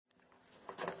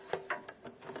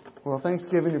Well,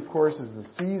 Thanksgiving, of course, is the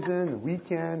season, the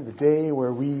weekend, the day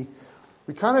where we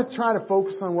kind of try to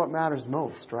focus on what matters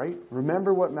most, right?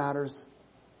 Remember what matters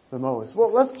the most.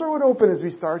 Well, let's throw it open as we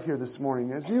start here this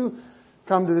morning. As you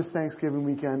come to this Thanksgiving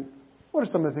weekend, what are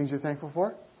some of the things you're thankful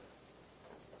for?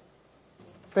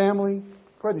 Family?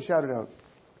 Go ahead and shout it out.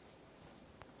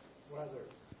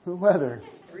 Weather.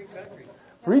 Free country.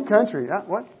 Free country.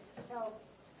 What?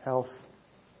 Health.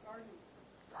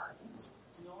 Gardens.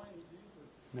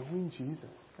 Knowing Jesus.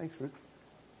 Thanks, Ruth.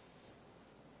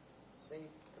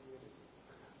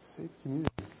 Safe community.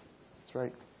 That's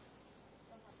right.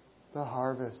 The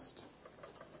harvest.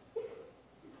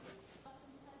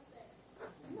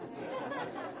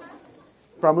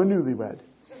 From a newlywed.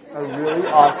 A really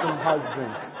awesome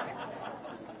husband.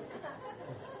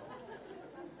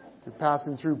 If you're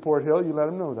passing through Port Hill, you let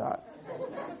them know that.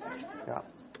 Yeah.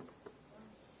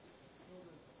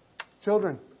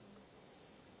 Children.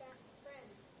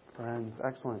 Friends.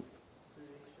 Excellent.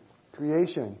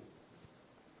 Creation.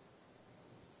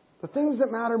 The things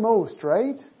that matter most,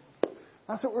 right?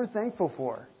 That's what we're thankful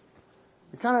for.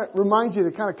 It kind of reminds you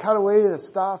to kind of cut away the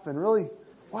stuff and really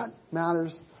what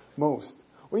matters most.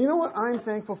 Well, you know what I'm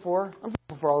thankful for? I'm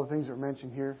thankful for all the things that were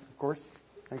mentioned here, of course.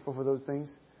 Thankful for those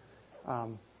things.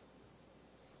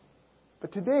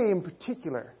 But today in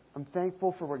particular, I'm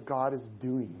thankful for what God is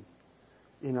doing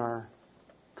in our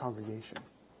congregation.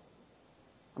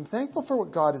 I'm thankful for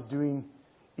what God is doing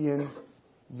in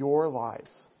your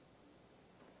lives.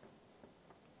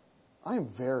 I am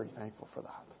very thankful for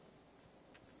that.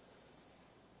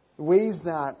 The ways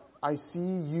that I see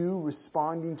you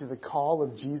responding to the call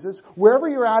of Jesus, wherever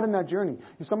you're at in that journey.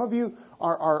 Some of you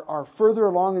are further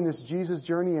along in this Jesus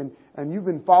journey and you've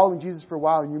been following Jesus for a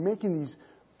while and you're making these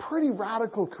pretty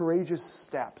radical, courageous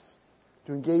steps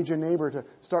to engage a neighbor, to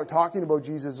start talking about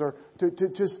Jesus, or to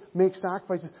just make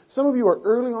sacrifices. Some of you are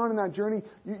early on in that journey.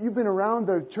 You've been around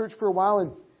the church for a while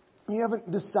and you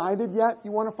haven't decided yet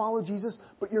you want to follow Jesus,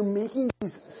 but you're making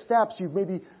these steps. You've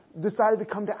maybe decided to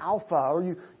come to Alpha,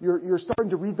 or you're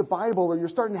starting to read the Bible, or you're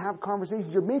starting to have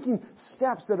conversations. You're making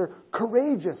steps that are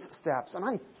courageous steps, and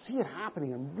I see it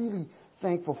happening. I'm really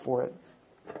thankful for it.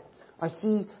 I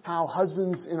see how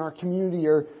husbands in our community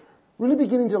are really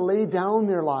beginning to lay down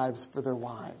their lives for their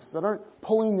wives, that aren't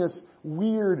pulling this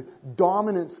weird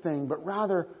dominance thing, but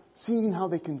rather seeing how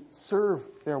they can serve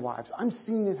their wives. I'm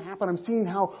seeing it happen. I'm seeing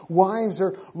how wives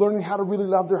are learning how to really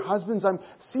love their husbands. I'm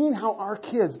seeing how our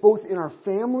kids, both in our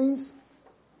families,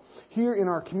 here in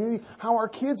our community, how our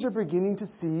kids are beginning to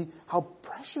see how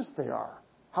precious they are,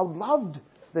 how loved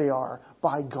they are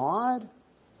by God,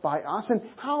 by us, and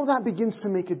how that begins to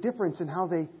make a difference in how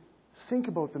they think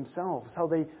about themselves, how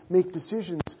they make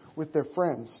decisions with their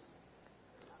friends.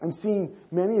 I'm seeing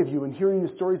many of you and hearing the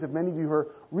stories of many of you who are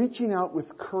reaching out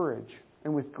with courage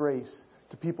and with grace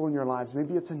to people in your lives.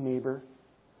 Maybe it's a neighbor.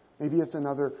 Maybe it's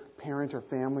another parent or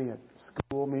family at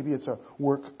school. Maybe it's a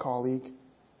work colleague.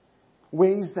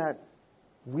 Ways that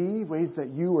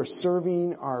you are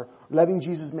serving, are letting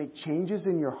Jesus make changes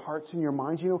in your hearts and your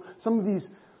minds. You know, some of these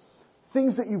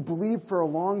things that you believed for a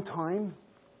long time,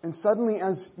 and suddenly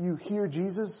as you hear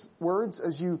Jesus' words,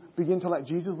 as you begin to let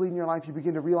Jesus lead in your life, you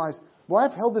begin to realize, well,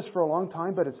 I've held this for a long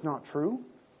time, but it's not true.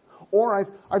 Or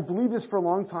I've believed this for a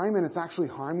long time, and it's actually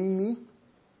harming me.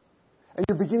 And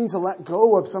you're beginning to let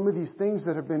go of some of these things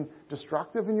that have been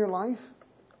destructive in your life.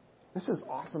 This is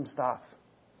awesome stuff.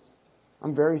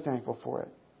 I'm very thankful for it.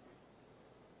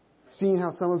 Seeing how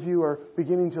some of you are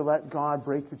beginning to let God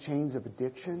break the chains of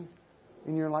addiction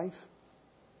in your life.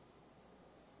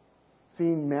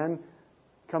 Seeing men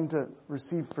come to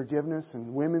receive forgiveness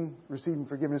and women receiving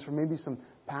forgiveness for maybe some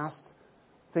past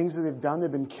things that they've done.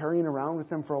 They've been carrying around with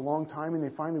them for a long time, and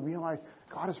they finally realize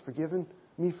God has forgiven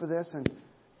me for this, and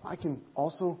I can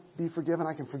also be forgiven.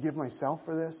 I can forgive myself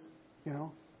for this, you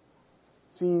know.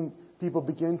 Seeing people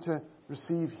begin to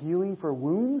receive healing for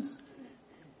wounds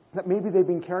that maybe they've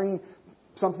been carrying,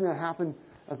 something that happened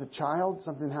as a child,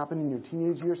 something that happened in your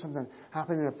teenage years, something that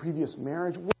happened in a previous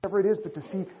marriage, whatever it is, but to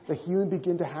see the healing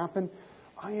begin to happen,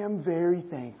 I am very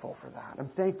thankful for that. I'm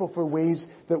thankful for ways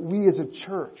that we as a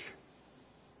church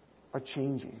are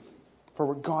changing, for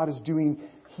what God is doing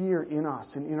here in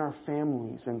us and in our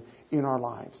families and in our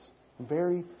lives. I'm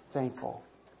very thankful.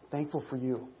 Thankful for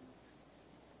you.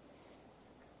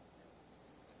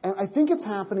 And I think it's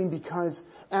happening because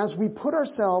as we put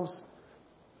ourselves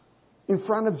in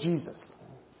front of Jesus,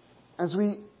 as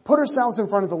we put ourselves in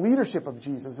front of the leadership of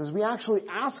Jesus, as we actually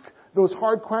ask those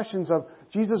hard questions of,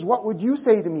 Jesus, what would you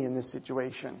say to me in this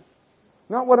situation?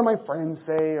 Not what do my friends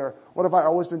say or what have I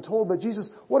always been told, but Jesus,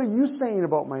 what are you saying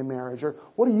about my marriage? Or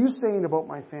what are you saying about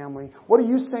my family? What are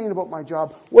you saying about my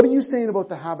job? What are you saying about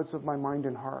the habits of my mind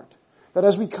and heart? That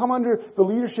as we come under the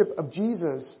leadership of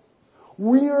Jesus,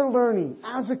 we are learning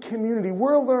as a community,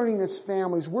 we're learning as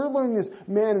families, we're learning as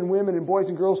men and women and boys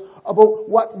and girls about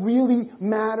what really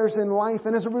matters in life.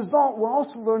 And as a result, we're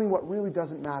also learning what really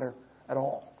doesn't matter at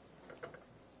all.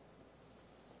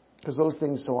 Because those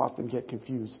things so often get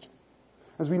confused.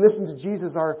 As we listen to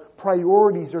Jesus, our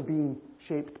priorities are being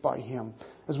shaped by Him.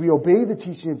 As we obey the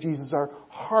teaching of Jesus, our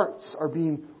hearts are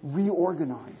being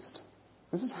reorganized.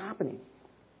 This is happening.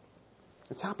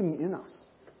 It's happening in us.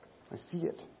 I see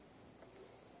it.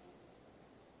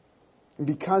 And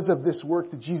because of this work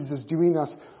that Jesus is doing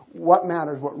us, what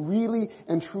matters, what really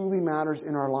and truly matters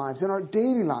in our lives, in our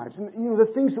daily lives, and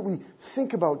the things that we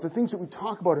think about, the things that we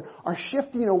talk about are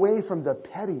shifting away from the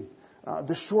petty,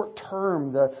 the short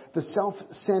term, the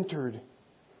self-centered.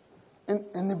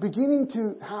 And they're beginning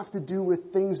to have to do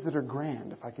with things that are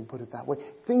grand, if I can put it that way.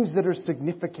 Things that are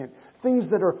significant. Things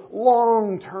that are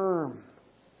long-term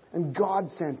and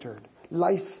God-centered,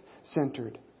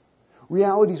 life-centered.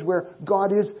 Realities where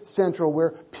God is central,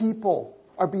 where people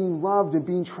are being loved and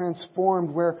being transformed,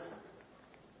 where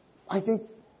I think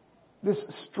this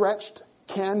stretched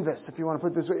canvas, if you want to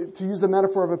put it this way, to use the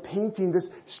metaphor of a painting, this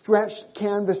stretched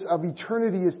canvas of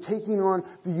eternity is taking on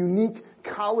the unique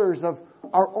colors of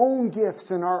our own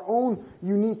gifts and our own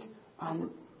unique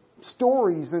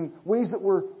stories and ways that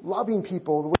we're loving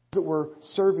people, the ways that we're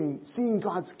serving, seeing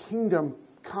God's kingdom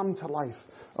come to life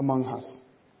among us.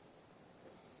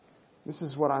 This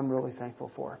is what I'm really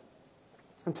thankful for.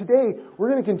 And today, we're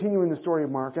going to continue in the story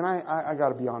of Mark, and I got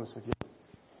to be honest with you.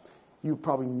 You've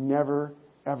probably never,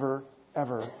 ever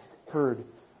heard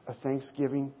a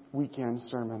Thanksgiving weekend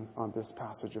sermon on this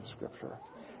passage of Scripture.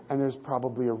 And there's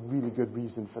probably a really good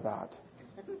reason for that.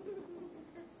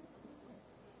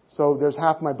 So there's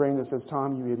half my brain that says,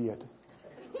 Tom, you idiot.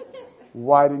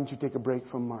 Why didn't you take a break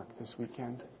from Mark this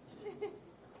weekend? And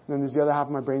then there's the other half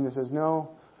of my brain that says,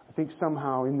 no, I think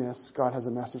somehow in this, God has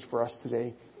a message for us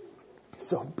today.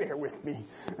 So bear with me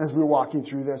as we're walking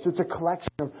through this. It's a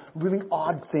collection of really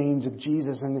odd sayings of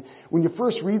Jesus. And when you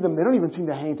first read them, they don't even seem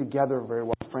to hang together very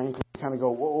well, frankly. You kind of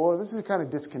go, whoa, this is kind of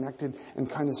disconnected and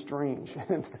kind of strange.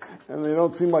 And they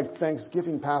don't seem like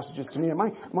Thanksgiving passages to me. Am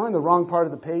I on the wrong part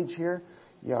of the page here?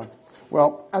 Yeah.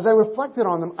 Well, as I reflected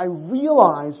on them, I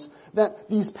realized that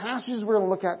these passages we're going to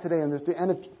look at today, and at the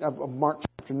end of Mark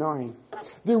chapter 9,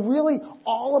 they're really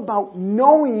all about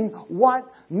knowing what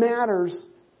matters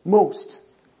most.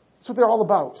 That's what they're all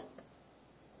about.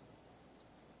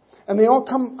 And they all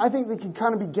come, I think they can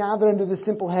kind of be gathered under this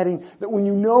simple heading that when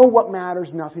you know what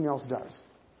matters, nothing else does.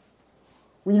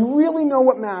 When you really know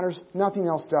what matters, nothing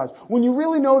else does. When you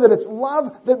really know that it's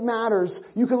love that matters,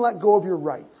 you can let go of your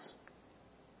rights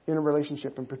in a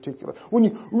relationship in particular. When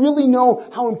you really know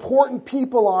how important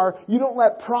people are, you don't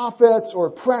let profits or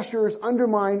pressures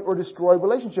undermine or destroy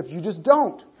relationships. You just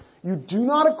don't. You do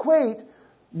not equate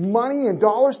money and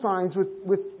dollar signs with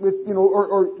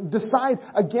or decide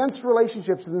against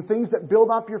relationships and the things that build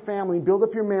up your family, build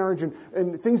up your marriage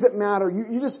and things that matter.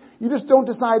 You just don't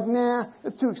decide, nah,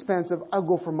 it's too expensive, I'll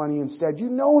go for money instead. You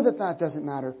know that doesn't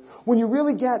matter. When you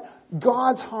really get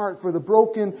God's heart for the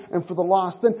broken and for the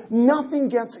lost, then nothing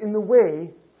gets in the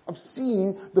way of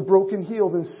seeing the broken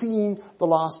healed and seeing the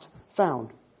lost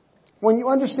found. When you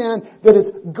understand that it's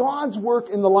God's work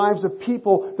in the lives of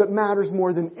people that matters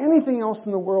more than anything else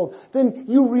in the world, then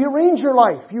you rearrange your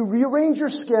life. You rearrange your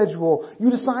schedule. You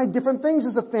decide different things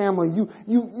as a family.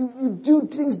 You do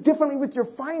things differently with your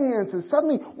finances.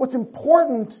 Suddenly, what's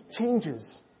important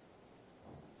changes.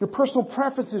 Your personal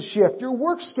preferences shift. Your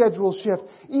work schedules shift.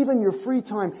 Even your free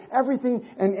time. Everything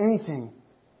and anything.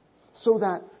 So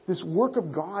that this work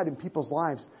of God in people's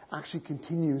lives actually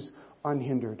continues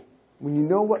unhindered. When you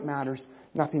know what matters,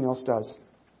 nothing else does.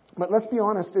 But let's be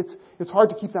honest, it's hard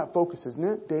to keep that focus, isn't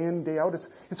it? Day in, day out.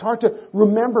 It's hard to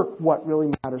remember what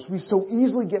really matters. We so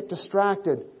easily get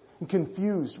distracted and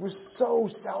confused. We're so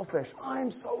selfish. I'm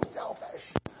so selfish.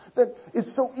 That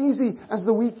it's so easy as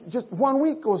just 1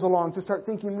 week goes along to start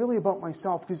thinking really about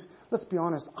myself. Because let's be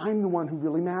honest, I'm the one who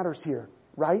really matters here,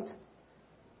 right?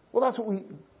 Well, that's what we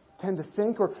tend to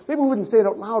think. Or maybe we wouldn't say it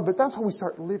out loud, but that's how we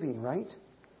start living, right?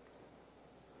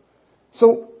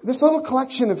 So, this little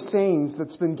collection of sayings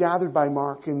that's been gathered by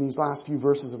Mark in these last few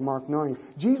verses of Mark 9,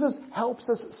 Jesus helps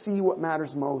us see what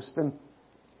matters most, and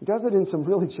He does it in some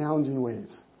really challenging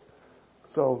ways.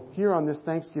 So, here on this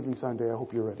Thanksgiving Sunday, I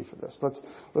hope you're ready for this.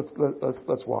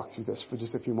 Let's walk through this for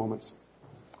just a few moments.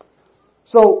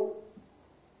 So,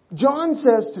 John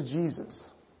says to Jesus,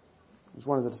 He's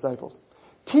one of the disciples.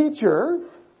 Teacher,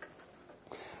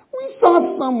 we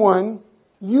saw someone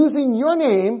using your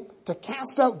name to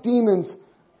cast out demons,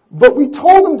 but we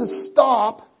told him to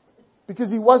stop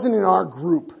because he wasn't in our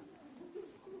group.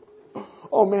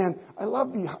 Oh man, I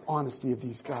love the honesty of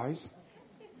these guys.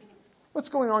 What's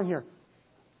going on here?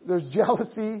 There's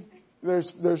jealousy,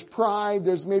 there's pride,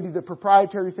 there's maybe the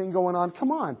proprietary thing going on.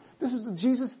 Come on, this is a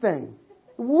Jesus thing.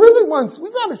 We're the ones,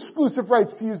 we've got exclusive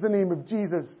rights to use the name of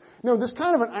Jesus. No, there's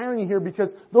kind of an irony here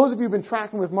because those of you who've been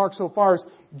tracking with Mark so far is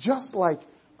just like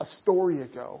a story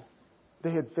ago,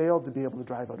 they had failed to be able to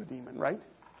drive out a demon, right?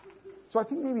 So I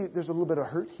think maybe there's a little bit of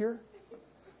hurt here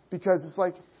because it's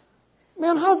like,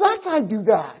 man, how's that guy do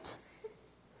that?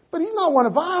 But he's not one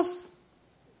of us.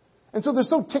 And so they're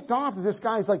so ticked off that this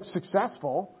guy's like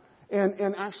successful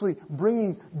and actually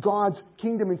bringing God's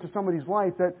kingdom into somebody's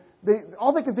life that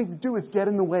all they can think to do is get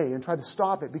in the way and try to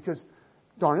stop it because,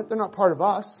 darn it, they're not part of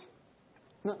us.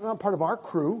 They're not part of our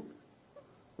crew.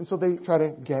 And so they try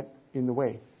to get in the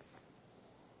way.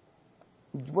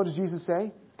 What does Jesus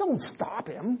say? Don't stop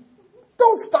him.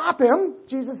 Don't stop him,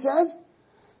 Jesus says.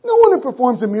 No one who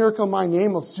performs a miracle in my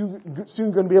name will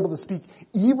soon going to be able to speak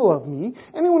evil of me.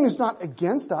 Anyone who's not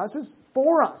against us is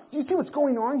for us. Do you see what's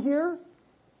going on here?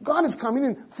 God is coming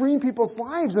and freeing people's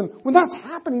lives. And when that's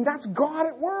happening, that's God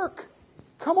at work.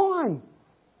 Come on.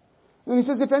 And he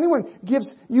says, if anyone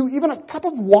gives you even a cup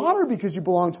of water because you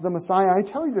belong to the Messiah, I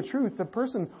tell you the truth, the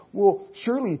person will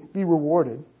surely be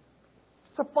rewarded.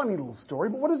 It's a funny little story,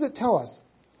 but what does it tell us?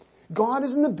 God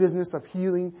is in the business of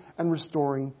healing and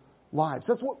restoring lives.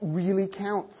 That's what really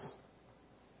counts.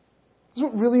 That's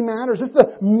what really matters. It's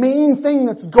the main thing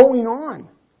that's going on.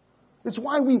 It's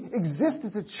why we exist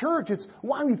as a church. It's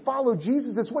why we follow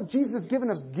Jesus. It's what Jesus has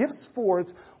given us gifts for.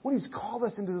 It's what He's called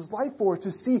us into this life for,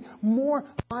 to see more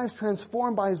lives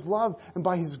transformed by His love and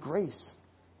by His grace.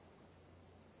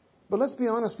 But let's be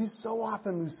honest, we so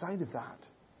often lose sight of that.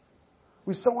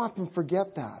 We so often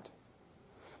forget that.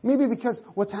 Maybe because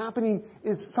what's happening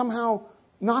is somehow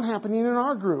not happening in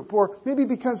our group. Or maybe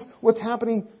because what's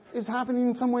happening is happening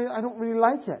in some way I don't really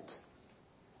like it.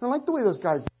 I don't like the way those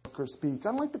guys look or speak. I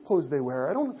don't like the clothes they wear.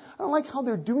 I don't like how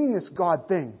they're doing this God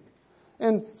thing.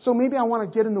 And so maybe I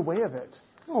want to get in the way of it.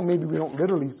 Oh, maybe we don't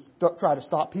literally try to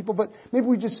stop people, but maybe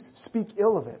we just speak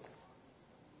ill of it.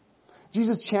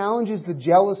 Jesus challenges the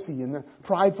jealousy and the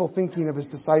prideful thinking of His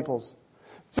disciples.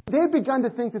 So they had begun to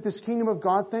think that this kingdom of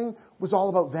God thing was all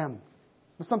about them.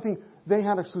 It was something they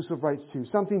had exclusive rights to.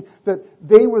 Something that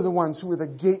they were the ones who were the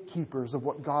gatekeepers of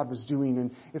what God was doing.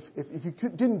 And if you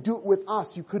didn't do it with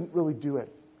us, you couldn't really do it.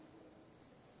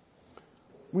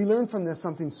 We learn from this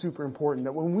something super important.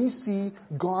 That when we see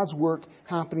God's work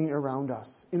happening around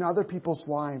us, in other people's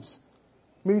lives,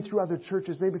 maybe through other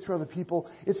churches, maybe through other people,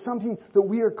 it's something that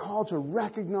we are called to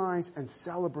recognize and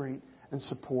celebrate and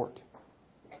support.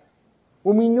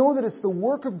 When we know that it's the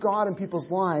work of God in people's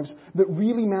lives that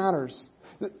really matters,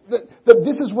 that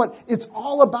this is what it's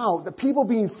all about, that people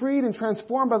being freed and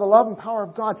transformed by the love and power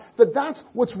of God, that's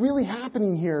what's really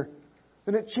happening here,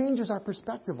 then it changes our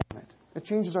perspective on it. It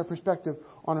changes our perspective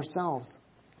on ourselves.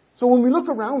 So when we look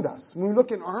around us, when we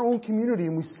look in our own community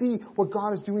and we see what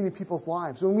God is doing in people's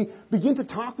lives, when we begin to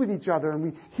talk with each other and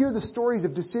we hear the stories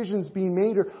of decisions being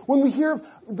made, or when we hear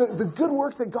the good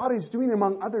work that God is doing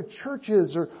among other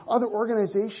churches or other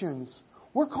organizations,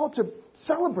 we're called to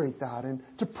celebrate that and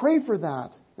to pray for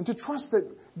that and to trust that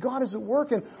God is at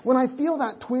work. And when I feel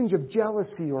that twinge of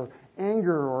jealousy or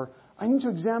anger, or I need to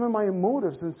examine my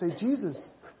motives and say, Jesus,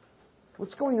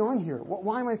 what's going on here?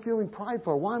 Why am I feeling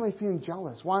prideful? Why am I feeling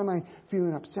jealous? Why am I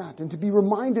feeling upset? And to be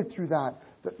reminded through that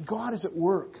God is at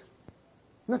work.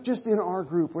 Not just in our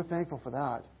group, we're thankful for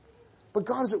that. But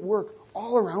God is at work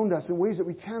all around us in ways that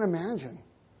we can't imagine.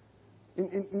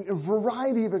 In a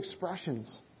variety of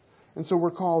expressions. And so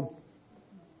we're called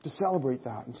to celebrate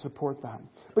that and support that.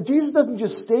 But Jesus doesn't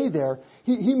just stay there.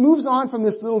 He moves on from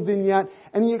this little vignette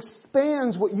and He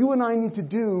expands what you and I need to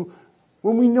do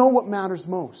when we know what matters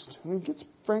most. I mean, it gets,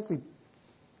 frankly,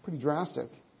 pretty drastic.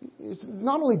 It's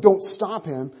not only don't stop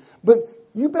him, but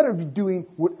you better be doing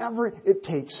whatever it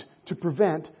takes to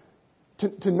to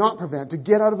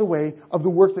get out of the way of the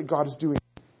work that God is doing.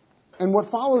 And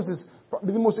what follows is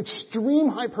probably the most extreme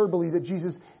hyperbole that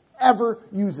Jesus ever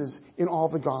uses in all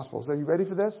the Gospels. Are you ready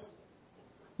for this?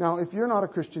 Now, if you're not a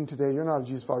Christian today, you're not a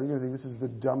Jesus follower, you're going to think this is the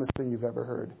dumbest thing you've ever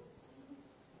heard.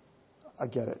 I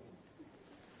get it.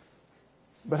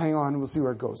 But hang on, we'll see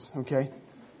where it goes, okay?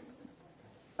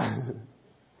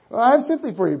 Well, I have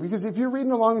sympathy for you, because if you're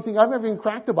reading along and think, I've never even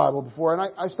cracked the Bible before,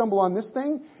 and I stumble on this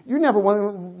thing, you're never going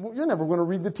to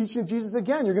read the teaching of Jesus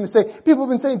again. You're going to say, people have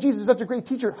been saying Jesus is such a great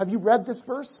teacher. Have you read this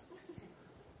verse?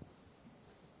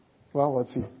 Well,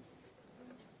 let's see.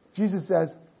 Jesus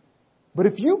says, but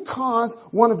if you cause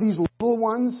one of these little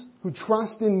ones who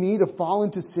trust in me to fall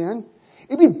into sin,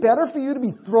 it'd be better for you to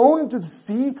be thrown into the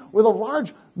sea with a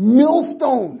large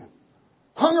millstone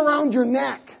hung around your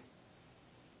neck.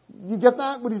 You get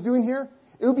that, what he's doing here?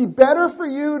 It would be better for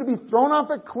you to be thrown off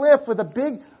a cliff with a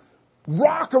big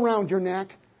rock around your neck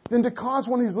than to cause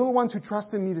one of these little ones who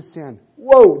trust in me to sin.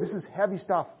 Whoa, this is heavy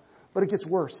stuff. But it gets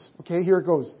worse. Okay, here it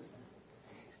goes.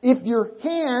 If your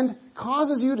hand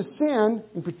causes you to sin,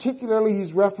 and particularly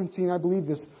he's referencing, I believe,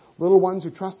 this little ones who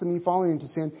trust in me falling into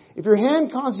sin. If your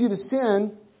hand causes you to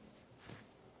sin,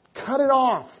 cut it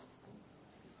off.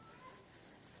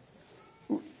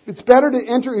 It's better to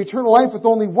enter eternal life with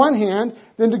only one hand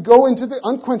than to go into the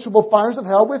unquenchable fires of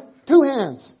hell with two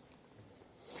hands.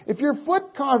 If your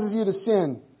foot causes you to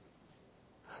sin,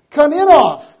 cut it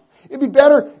off. It'd be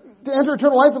better to enter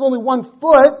eternal life with only one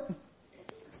foot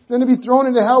than to be thrown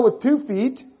into hell with 2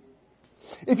 feet.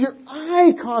 If your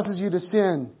eye causes you to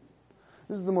sin,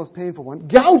 this is the most painful one,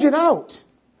 gouge it out.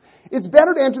 It's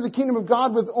better to enter the kingdom of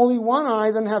God with only one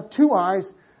eye than have 2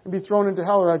 eyes and be thrown into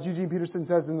hell. Or as Eugene Peterson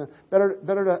says, better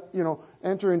to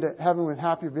enter into heaven with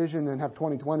half your vision than have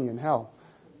 20/20 in hell.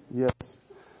 Yes.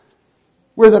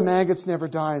 Where the maggots never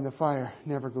die and the fire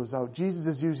never goes out. Jesus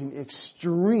is using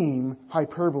extreme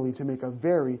hyperbole to make a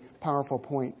very powerful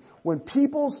point. When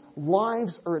people's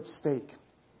lives are at stake,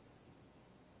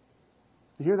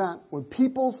 you hear that? When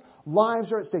people's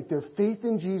lives are at stake, their faith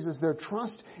in Jesus, their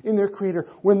trust in their Creator,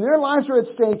 when their lives are at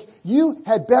stake, you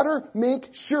had better make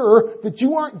sure that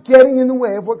you aren't getting in the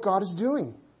way of what God is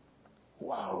doing.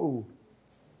 Whoa.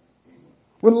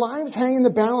 When lives hang in the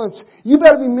balance, you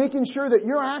better be making sure that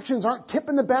your actions aren't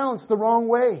tipping the balance the wrong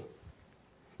way.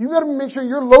 You better make sure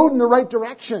you're loading the right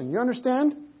direction. You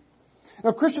understand?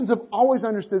 Now, Christians have always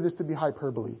understood this to be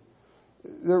hyperbole.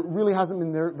 There really hasn't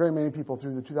been very many people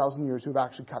through the 2,000 years who have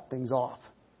actually cut things off.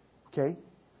 Okay?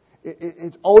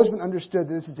 It's always been understood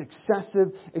that this is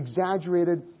excessive,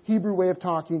 exaggerated Hebrew way of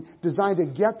talking designed to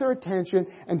get their attention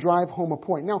and drive home a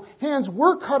point. Now, hands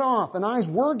were cut off and eyes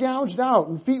were gouged out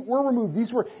and feet were removed.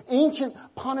 These were ancient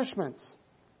punishments.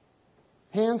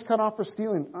 Hands cut off for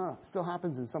stealing. Still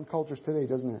happens in some cultures today,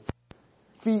 doesn't it?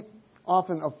 Feet,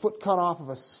 often a foot cut off of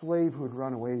a slave who had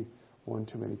run away one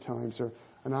too many times, or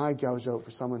an eye gouged out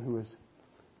for someone who was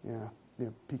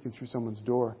peeking through someone's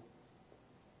door.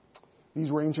 These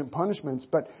were ancient punishments,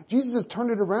 but Jesus has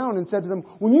turned it around and said to them,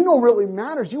 when you know what really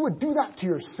matters, you would do that to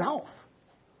yourself.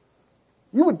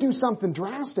 You would do something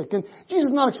drastic. And Jesus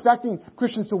is not expecting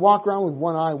Christians to walk around with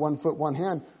one eye, 1 foot, 1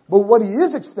 hand. But what he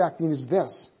is expecting is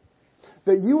this,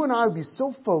 that you and I would be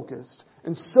so focused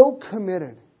and so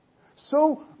committed,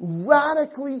 so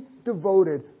radically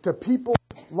devoted to people's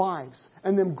lives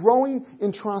and them growing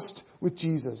in trust with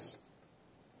Jesus.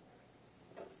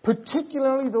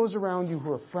 Particularly those around you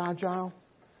who are fragile,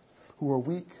 who are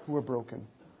weak, who are broken.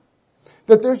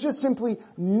 That there's just simply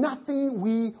nothing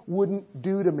we wouldn't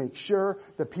do to make sure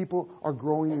that people are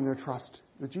growing in their trust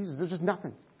with Jesus. There's just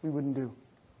nothing we wouldn't do.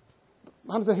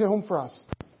 How does that hit home for us?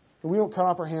 We don't cut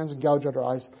off our hands and gouge out our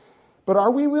eyes. But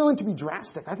are we willing to be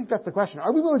drastic? I think that's the question.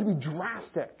 Are we willing to be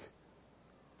drastic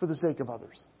for the sake of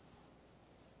others?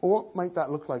 Well, what might that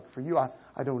look like for you?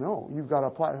 I don't know. You've got to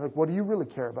apply. Like, what do you really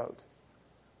care about?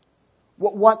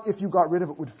 What if you got rid of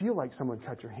it would feel like someone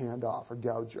cut your hand off or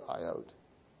gouged your eye out?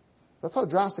 That's how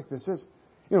drastic this is.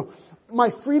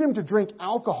 My freedom to drink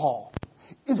alcohol,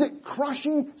 is it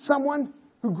crushing someone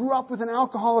who grew up with an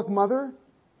alcoholic mother?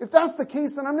 If that's the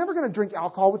case, then I'm never going to drink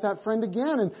alcohol with that friend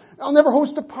again, and I'll never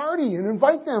host a party and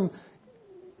invite them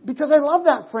because I love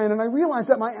that friend and I realize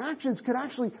that my actions could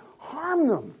actually harm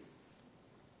them.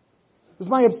 Does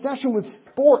my obsession with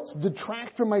sports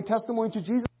detract from my testimony to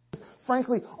Jesus?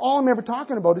 Frankly, all I'm ever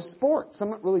talking about is sports.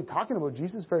 I'm not really talking about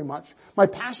Jesus very much. My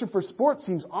passion for sports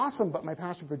seems awesome, but my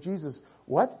passion for Jesus,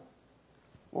 what?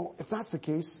 Well, if that's the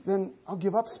case, then I'll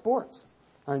give up sports.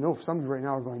 I know some of you right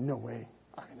now are going, no way.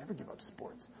 I can never give up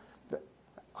sports.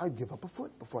 I'd give up a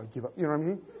foot before I'd give up. You know what I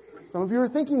mean? Some of you are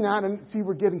thinking that, and see,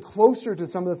 we're getting closer to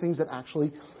some of the things that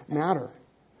actually matter.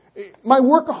 My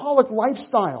workaholic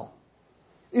lifestyle,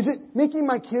 is it making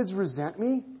my kids resent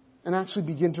me and actually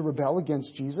begin to rebel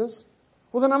against Jesus?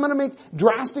 Well, then I'm going to make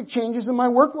drastic changes in my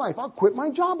work life. I'll quit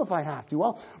my job if I have to.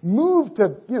 I'll move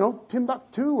to,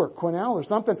 Timbuktu or Quesnel or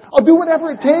something. I'll do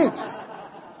whatever it takes.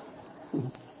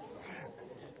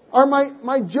 Are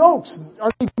my jokes,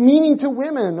 are they demeaning to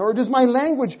women? Or does my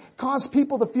language cause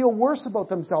people to feel worse about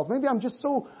themselves? Maybe I'm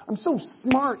so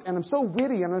smart and I'm so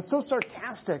witty and I'm so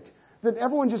sarcastic that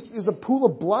everyone just is a pool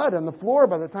of blood on the floor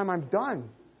by the time I'm done.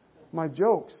 My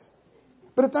jokes.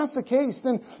 But if that's the case,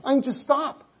 then I need to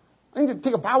stop I need to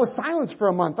take a vow of silence for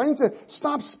a month. I need to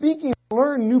stop speaking and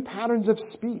learn new patterns of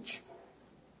speech.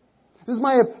 This is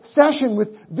my obsession with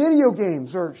video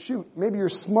games, or maybe your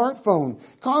smartphone,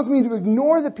 causes me to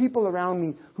ignore the people around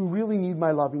me who really need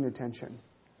my loving attention.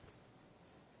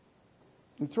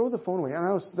 You throw the phone away. I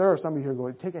know there are some of you here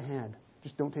going, take a hand.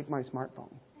 Just don't take my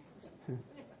smartphone.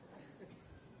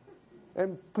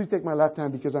 And please take my left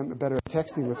hand because I'm better at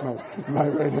texting with my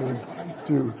right hand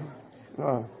too.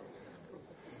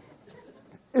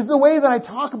 Is the way that I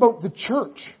talk about the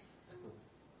church.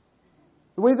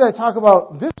 The way that I talk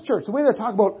about this church. The way that I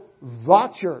talk about the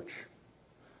church.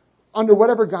 Under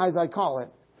whatever guise I call it.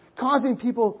 Causing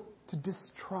people to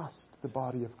distrust the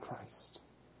body of Christ.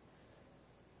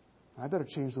 I better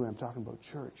change the way I'm talking about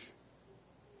church.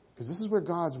 Because this is where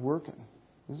God's working.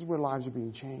 This is where lives are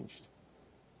being changed.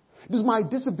 Does my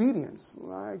disobedience,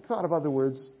 I thought of other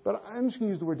words, but I'm just going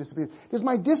to use the word disobedience. Does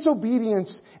my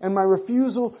disobedience and my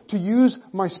refusal to use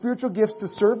my spiritual gifts to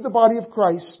serve the body of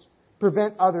Christ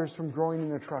prevent others from growing in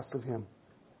their trust of Him?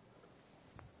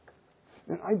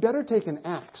 And I better take an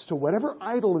axe to whatever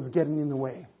idol is getting in the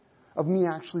way of me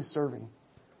actually serving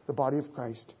the body of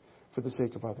Christ for the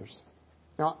sake of others.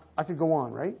 Now, I could go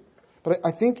on, right? But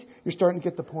I think you're starting to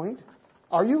get the point.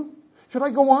 Are you? Should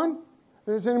I go on? If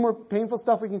there's any more painful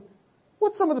stuff we can...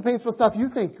 What's some of the painful stuff you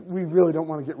think we really don't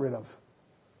want to get rid of?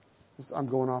 I'm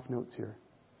going off notes here.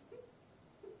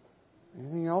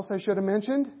 Anything else I should have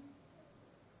mentioned?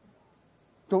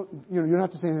 You don't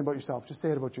have to say anything about yourself. Just say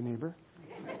it about your neighbor.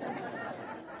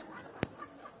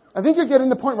 I think you're getting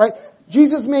the point, right?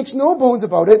 Jesus makes no bones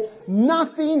about it.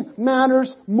 Nothing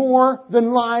matters more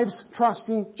than lives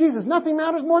trusting Jesus. Nothing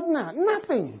matters more than that.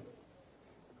 Nothing.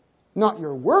 Not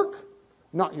your work.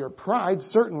 Not your pride,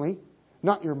 certainly.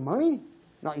 Not your money.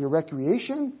 Not your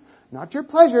recreation. Not your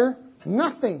pleasure.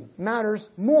 Nothing matters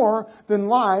more than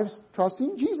lives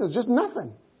trusting Jesus. Just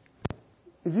nothing.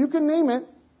 If you can name it,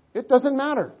 it doesn't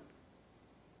matter.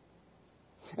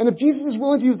 And if Jesus is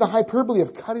willing to use the hyperbole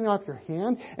of cutting off your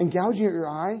hand and gouging at your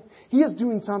eye, He is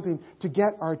doing something to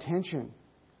get our attention.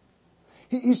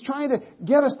 He's trying to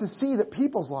get us to see that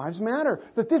people's lives matter,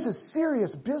 that this is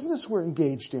serious business we're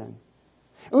engaged in.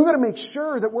 And we've got to make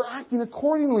sure that we're acting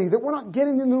accordingly, that we're not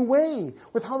getting in the way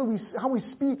with how we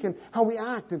speak and how we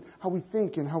act and how we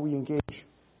think and how we engage.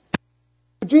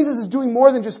 But Jesus is doing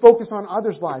more than just focus on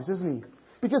others' lives, isn't He?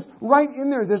 Because right in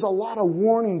there's a lot of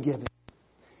warning giving.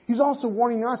 He's also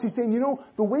warning us. He's saying,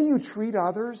 the way you treat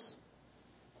others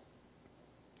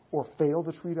or fail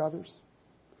to treat others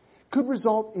could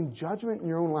result in judgment in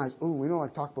your own lives. Oh, we don't like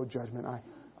to talk about judgment. I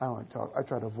don't like to talk. I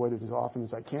try to avoid it as often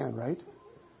as I can, right?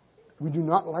 We do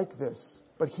not like this.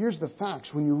 But here's the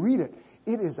facts. When you read it,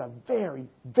 it is a very,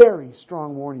 very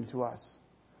strong warning to us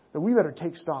that we better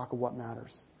take stock of what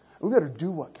matters. We better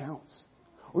do what counts.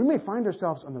 We may find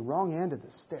ourselves on the wrong end of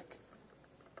the stick.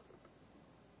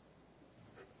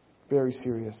 Very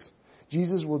serious.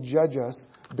 Jesus will judge us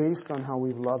based on how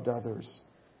we've loved others.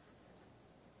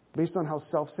 Based on how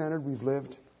self-centered we've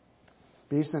lived.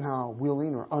 Based on how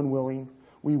willing or unwilling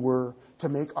we were to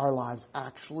make our lives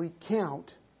actually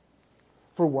count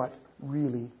for what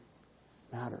really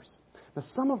matters. Now,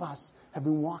 some of us have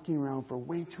been walking around for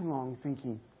way too long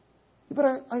thinking, but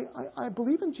I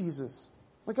believe in Jesus.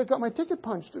 Like I got my ticket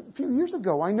punched a few years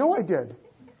ago. I know I did.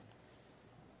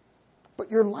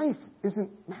 But your life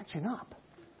isn't matching up.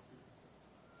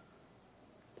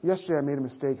 Yesterday I made a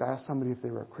mistake. I asked somebody if they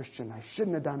were a Christian. I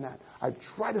shouldn't have done that. I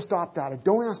try to stop that. I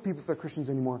don't ask people if they're Christians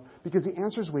anymore because the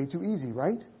answer is way too easy,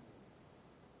 right?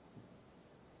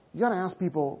 You got to ask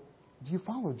people, do you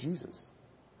follow Jesus?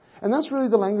 And that's really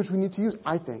the language we need to use,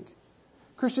 I think.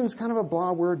 Christian is kind of a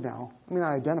blah word now. I mean,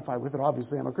 I identify with it,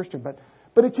 obviously. I'm a Christian.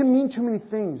 But it can mean too many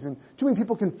things, and too many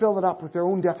people can fill it up with their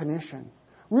own definition.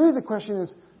 Really, the question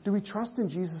is, do we trust in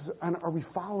Jesus and are we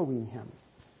following Him?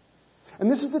 And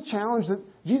this is the challenge that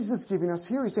Jesus is giving us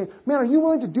here. He's saying, man, are you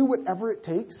willing to do whatever it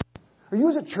takes? Are you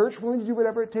as a church willing to do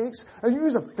whatever it takes? Are you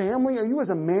as a family, are you as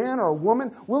a man or a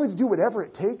woman willing to do whatever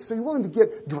it takes? Are you willing to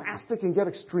get drastic and get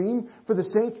extreme for the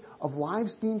sake of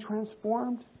lives being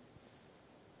transformed?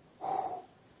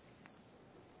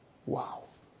 Wow.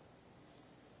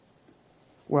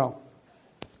 Well,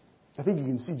 I think you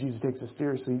can see Jesus takes this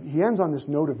seriously. He ends on this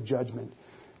note of judgment.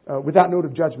 With that note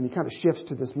of judgment, he kind of shifts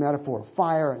to this metaphor of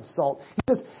fire and salt. He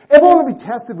says, everyone will be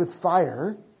tested with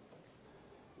fire.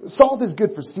 Salt is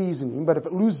good for seasoning, but if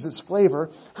it loses its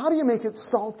flavor, how do you make it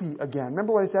salty again?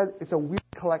 Remember what I said? It's a weird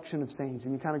collection of sayings,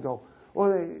 and you kind of go, well,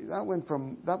 that went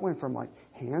from like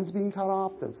hands being cut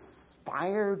off to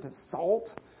fire to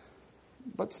salt.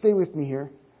 But stay with me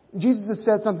here. Jesus has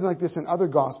said something like this in other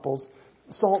Gospels.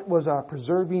 Salt was a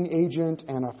preserving agent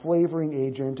and a flavoring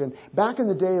agent. And back in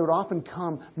the day, it would often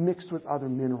come mixed with other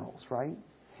minerals, right?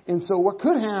 And so what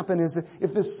could happen is that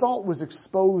if this salt was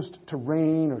exposed to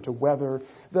rain or to weather,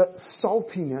 the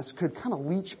saltiness could kind of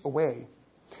leach away.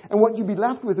 And what you'd be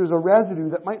left with is a residue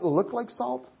that might look like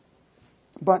salt,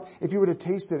 but if you were to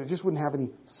taste it, it just wouldn't have any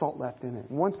salt left in it.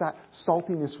 And once that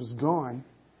saltiness was gone,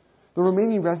 the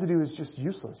remaining residue is just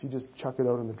useless. You just chuck it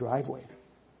out in the driveway.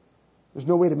 There's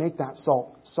no way to make that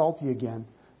salt salty again.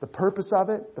 The purpose of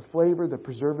it, the flavor, the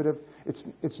preservative,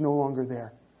 it's no longer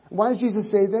there. Why does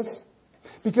Jesus say this?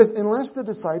 Because unless the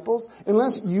disciples,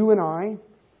 unless you and I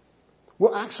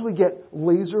will actually get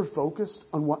laser focused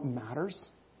on what matters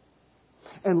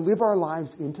and live our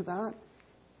lives into that,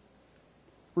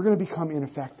 we're going to become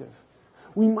ineffective.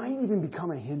 We might even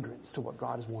become a hindrance to what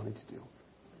God is wanting to do,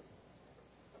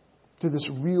 to this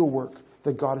real work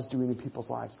that God is doing in people's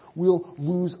lives. We'll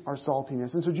lose our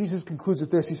saltiness. And so Jesus concludes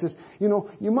with this. He says,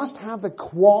 you must have the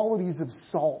qualities of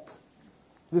salt,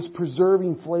 this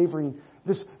preserving, flavoring,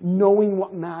 this knowing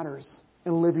what matters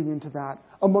and living into that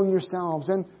among yourselves,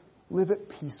 and live at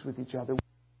peace with each other.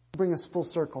 Bring us full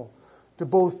circle to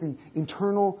both the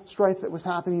internal strife that was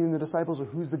happening in the disciples of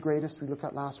who's the greatest we looked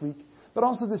at last week, but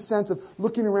also this sense of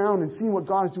looking around and seeing what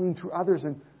God is doing through others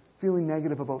and feeling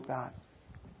negative about that.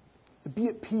 To be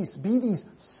at peace. Be these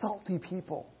salty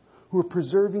people who are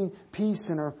preserving peace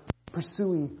and are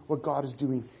pursuing what God is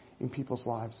doing in people's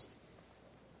lives.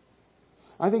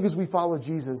 I think as we follow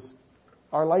Jesus,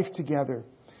 our life together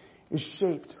is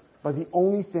shaped by the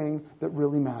only thing that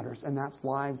really matters, and that's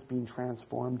lives being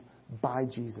transformed by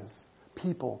Jesus.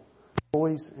 People,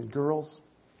 boys and girls,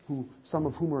 some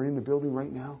of whom are in the building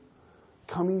right now,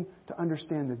 coming to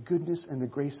understand the goodness and the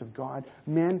grace of God.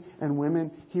 Men and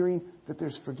women hearing that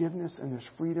there's forgiveness and there's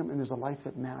freedom and there's a life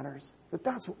that matters.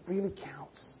 That's what really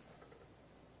counts.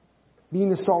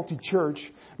 Being a salty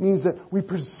church means that we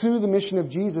pursue the mission of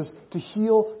Jesus to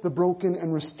heal the broken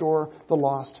and restore the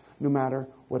lost, no matter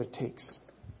what it takes.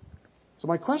 So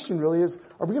my question really is,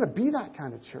 are we going to be that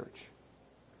kind of church?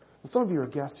 Some of you are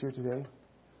guests here today,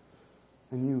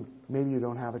 and maybe you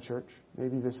don't have a church.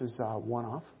 Maybe this is a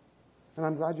one-off. And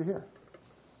I'm glad you're here.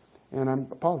 And I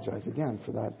apologize again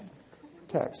for that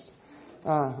text.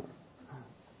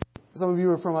 Some of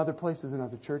you are from other places and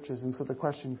other churches, and so the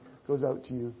question goes out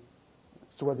to you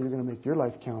as to whether you're going to make your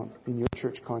life count in your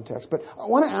church context. But I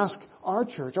want to ask our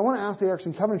church, I want to ask the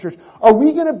Erickson Covenant Church, are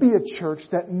we going to be a church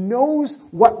that knows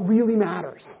what really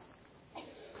matters?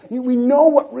 We know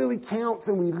what really counts,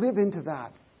 and we live into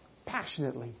that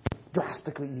passionately,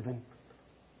 drastically even.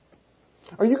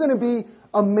 Are you going to be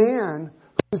a man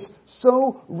who's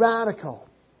so radical,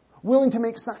 willing to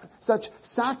make such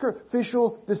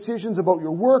sacrificial decisions about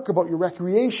your work, about your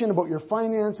recreation, about your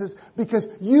finances, because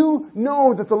you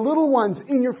know that the little ones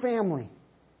in your family,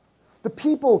 the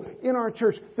people in our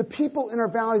church, the people in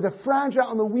our valley, the fragile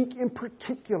and the weak in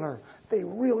particular, they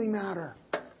really matter.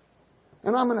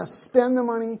 And I'm going to spend the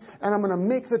money, and I'm going to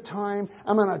make the time,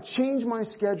 I'm going to change my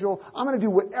schedule, I'm going to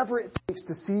do whatever it takes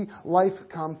to see life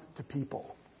come to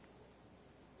people.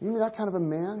 Are you going to be that kind of a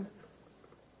man?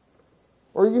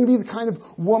 Or are you going to be the kind of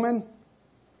woman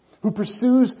who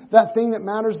pursues that thing that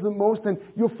matters the most, and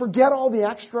you'll forget all the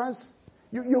extras?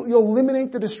 You'll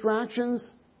eliminate the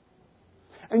distractions,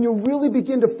 and you'll really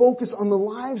begin to focus on the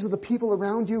lives of the people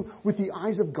around you with the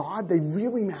eyes of God. They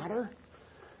really matter.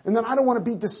 And then I don't want to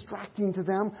be distracting to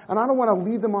them, and I don't want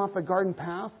to lead them off the garden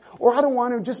path, or I don't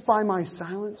want to, just by my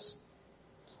silence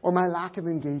or my lack of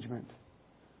engagement,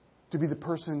 to be the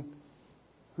person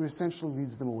who essentially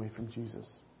leads them away from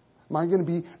Jesus. Am I going to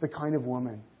be the kind of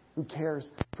woman who cares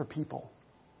for people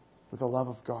with the love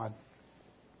of God?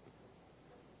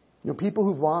 People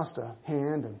who've lost a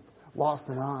hand and lost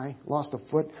an eye, lost a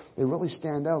foot, they really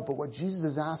stand out. But what Jesus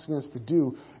is asking us to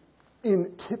do,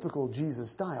 in typical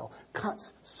Jesus style,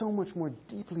 cuts so much more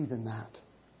deeply than that.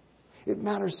 It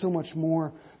matters so much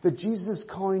more that Jesus is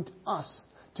calling us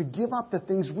to give up the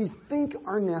things we think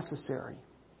are necessary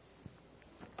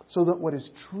so that what is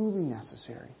truly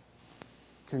necessary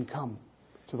can come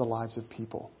to the lives of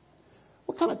people.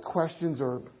 What kind of questions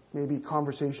or maybe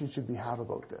conversations should we have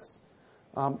about this?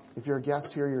 If you're a guest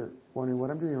here, you're wondering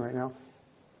what I'm doing right now.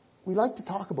 We like to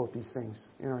talk about these things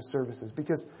in our services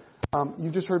because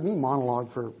you've just heard me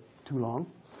monologue for too long.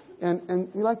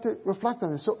 And we like to reflect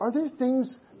on this. So are there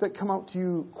things that come out to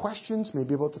you, questions,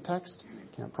 maybe about the text?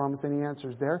 Can't promise any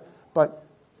answers there. But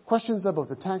questions about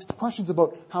the text, questions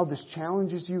about how this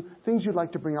challenges you, things you'd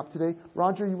like to bring up today.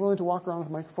 Roger, are you willing to walk around with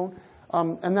a microphone?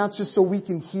 And that's just so we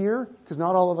can hear, because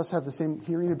not all of us have the same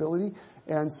hearing ability.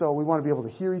 And so we want to be able to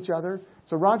hear each other.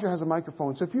 So Roger has a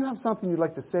microphone. So if you have something you'd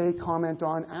like to say, comment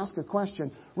on, ask a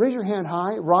question, raise your hand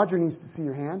high. Roger needs to see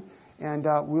your hand. And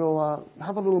we'll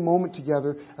have a little moment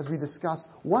together as we discuss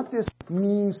what this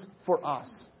means for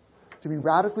us to be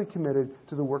radically committed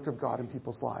to the work of God in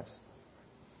people's lives.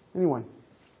 Anyone?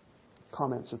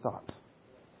 Comments or thoughts?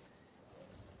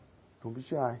 Don't be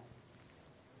shy.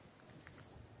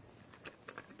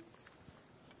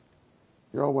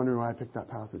 You're all wondering why I picked that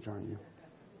passage, aren't you?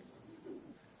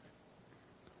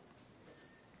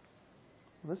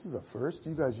 Well, this is a first.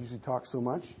 You guys usually talk so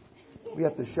much. We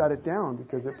have to shut it down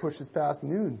because it pushes past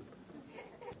noon.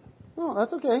 No,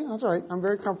 that's okay. That's all right. I'm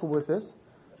very comfortable with this.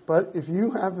 But if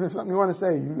you have something you want to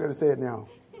say, you've got to say it now.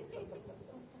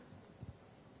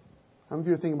 How many of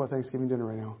you are thinking about Thanksgiving dinner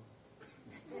right now?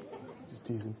 Just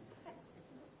teasing.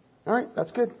 All right,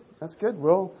 that's good. That's good.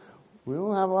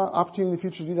 We'll have an opportunity in the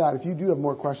future to do that. If you do have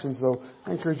more questions, though,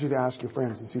 I encourage you to ask your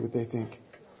friends and see what they think.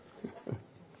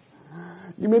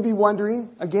 You may be wondering,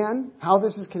 again, how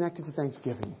this is connected to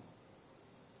Thanksgiving.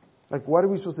 Like, what are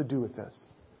we supposed to do with this?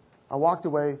 I walked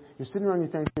away, you're sitting around your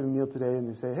Thanksgiving meal today, and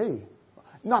they say, hey,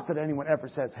 not that anyone ever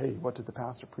says, hey, what did the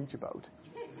pastor preach about?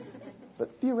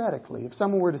 But theoretically, if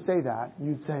someone were to say that,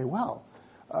 you'd say, well,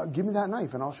 give me that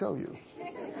knife and I'll show you.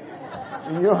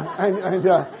 And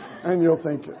you'll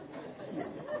think,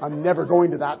 I'm never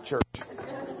going to that church.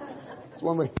 It's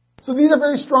one way. So these are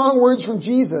very strong words from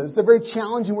Jesus. They're very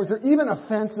challenging words. They're even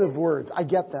offensive words. I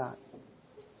get that.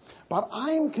 But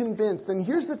I'm convinced, and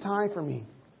here's the tie for me.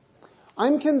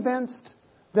 I'm convinced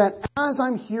that as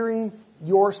I'm hearing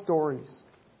your stories,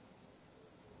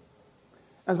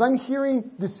 as I'm hearing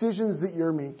decisions that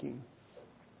you're making,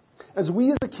 as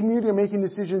we as a community are making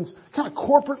decisions kind of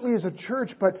corporately as a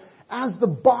church, but as the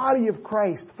body of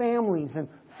Christ, families and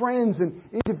friends and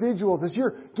individuals, as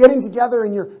you're getting together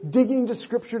and you're digging into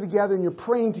Scripture together and you're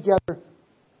praying together,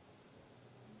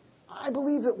 I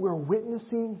believe that we're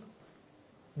witnessing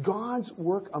God's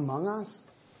work among us.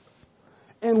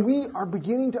 And we are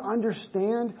beginning to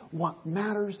understand what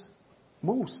matters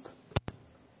most.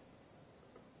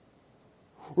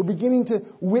 We're beginning to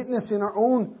witness in our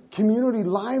own community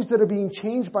lives that are being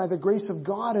changed by the grace of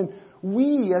God. And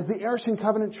we, as the Erickson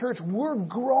Covenant Church, we're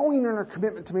growing in our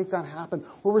commitment to make that happen.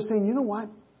 Where we're saying, you know what?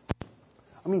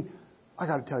 I mean, I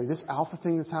got to tell you, this Alpha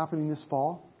thing that's happening this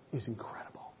fall is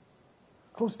incredible.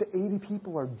 Close to 80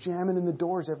 people are jamming in the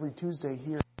doors every Tuesday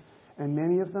here. And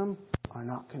many of them are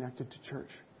not connected to church,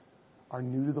 are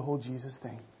new to the whole Jesus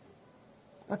thing.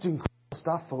 That's incredible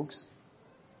stuff, folks.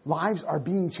 Lives are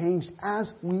being changed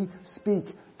as we speak.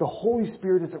 The Holy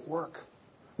Spirit is at work.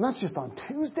 And that's just on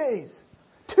Tuesdays.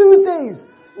 Tuesdays!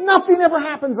 Nothing ever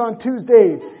happens on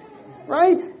Tuesdays.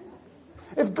 Right?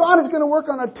 If God is going to work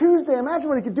on a Tuesday, imagine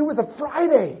what He could do with a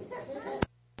Friday.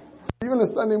 Even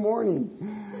a Sunday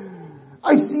morning.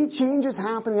 I see changes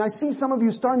happening. I see some of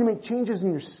you starting to make changes in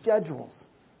your schedules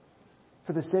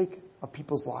for the sake of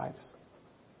people's lives.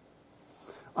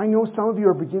 I know some of you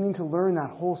are beginning to learn that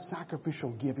whole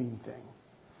sacrificial giving thing.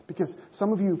 Because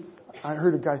some of you, I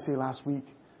heard a guy say last week,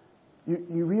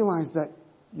 you realize that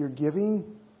your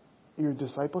giving, your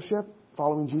discipleship,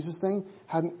 following Jesus thing,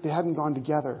 they hadn't gone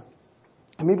together.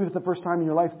 And maybe for the first time in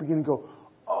your life, beginning to go,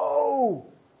 oh,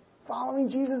 following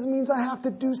Jesus means I have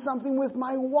to do something with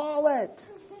my wallet.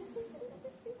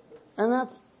 And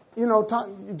that's,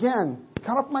 again,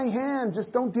 cut off my hand,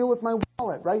 just don't deal with my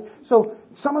wallet, right? So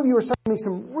some of you are starting to make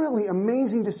some really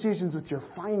amazing decisions with your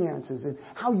finances and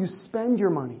how you spend your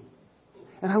money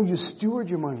and how you steward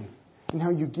your money and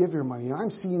how you give your money. And I'm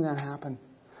seeing that happen.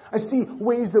 I see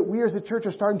ways that we as a church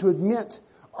are starting to admit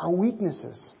our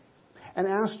weaknesses and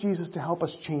ask Jesus to help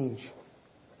us change.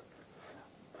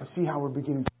 I see how we're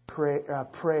beginning to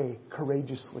pray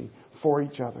courageously for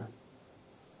each other.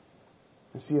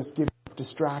 I see us giving up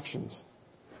distractions,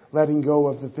 letting go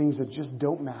of the things that just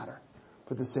don't matter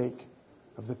for the sake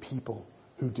of the people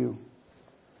who do.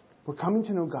 We're coming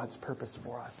to know God's purpose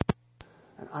for us.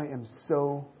 And I am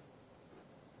so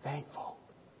thankful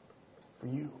for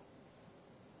you,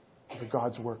 for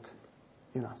God's work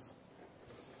in us.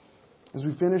 As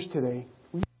we finish today,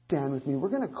 will you stand with me? We're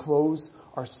going to close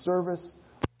our service,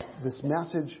 this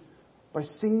message, by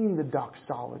singing the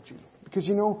doxology. Because,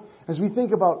 as we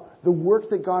think about the work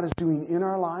that God is doing in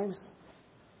our lives,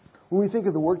 when we think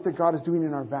of the work that God is doing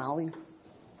in our valley,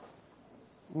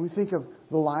 when we think of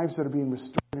the lives that are being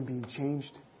restored and being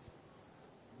changed,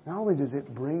 not only does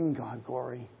it bring God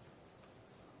glory,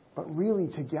 but really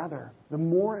together, the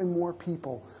more and more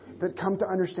people that come to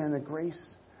understand the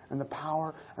grace and the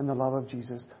power and the love of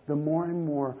Jesus, the more and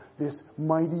more this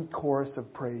mighty chorus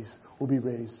of praise will be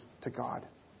raised to God.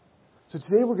 So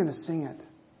today we're going to sing it.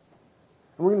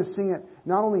 And we're going to sing it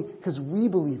not only because we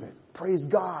believe it, praise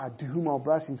God to whom all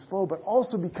blessings flow, but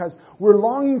also because we're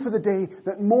longing for the day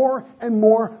that more and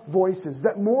more voices,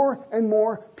 that more and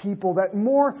more people, that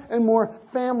more and more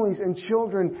families and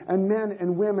children and men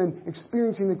and women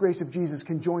experiencing the grace of Jesus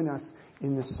can join us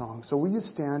in this song. So will you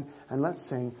stand and let's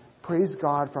sing, Praise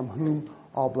God from whom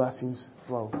all blessings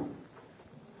flow.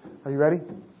 Are you ready?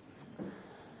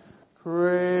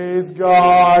 Praise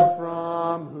God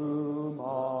from whom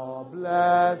all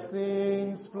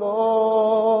blessings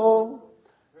flow.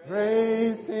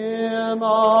 Praise Him,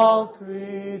 all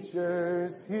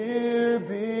creatures here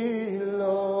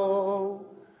below.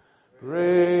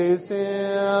 Praise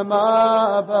Him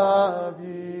above,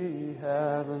 ye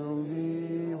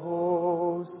heavenly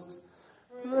host.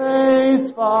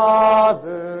 Praise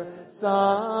Father,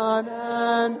 Son,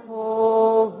 and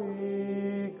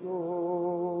Holy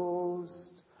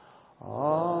Ghost.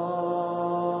 Amen.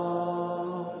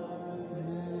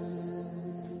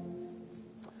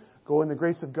 Go in the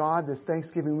grace of God this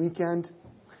Thanksgiving weekend.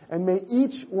 And may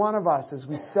each one of us, as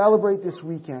we celebrate this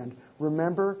weekend,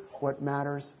 remember what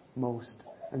matters most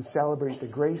and celebrate the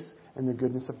grace and the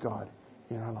goodness of God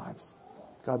in our lives.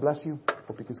 God bless you.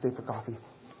 Hope you can stay for coffee.